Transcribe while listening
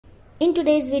In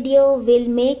today's video, we'll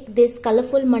make this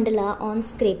colorful mandala on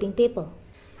scraping paper.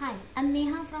 Hi, I'm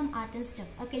Neha from Art and Stuff,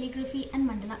 a calligraphy and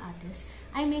mandala artist.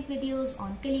 I make videos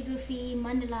on calligraphy,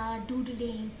 mandala,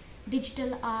 doodling,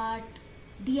 digital art,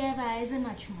 DIYs and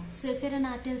much more. So if you're an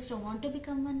artist or want to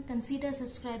become one, consider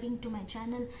subscribing to my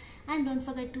channel and don't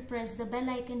forget to press the bell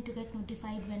icon to get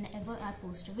notified whenever I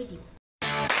post a video.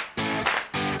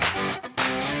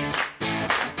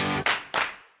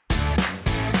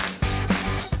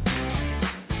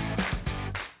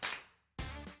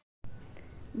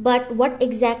 But what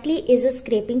exactly is a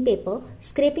scraping paper?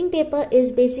 Scraping paper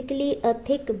is basically a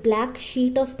thick black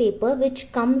sheet of paper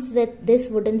which comes with this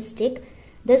wooden stick.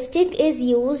 The stick is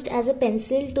used as a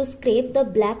pencil to scrape the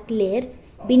black layer.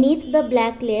 Beneath the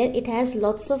black layer, it has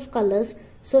lots of colors.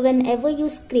 So whenever you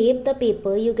scrape the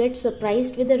paper, you get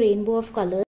surprised with a rainbow of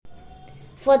colors.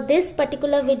 For this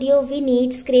particular video, we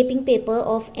need scraping paper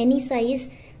of any size,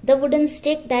 the wooden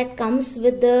stick that comes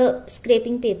with the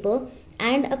scraping paper,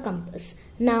 and a compass.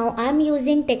 Now I'm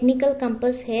using technical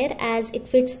compass here as it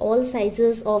fits all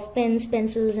sizes of pens,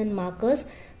 pencils and markers.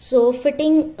 So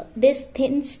fitting this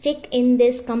thin stick in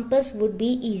this compass would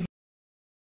be easy.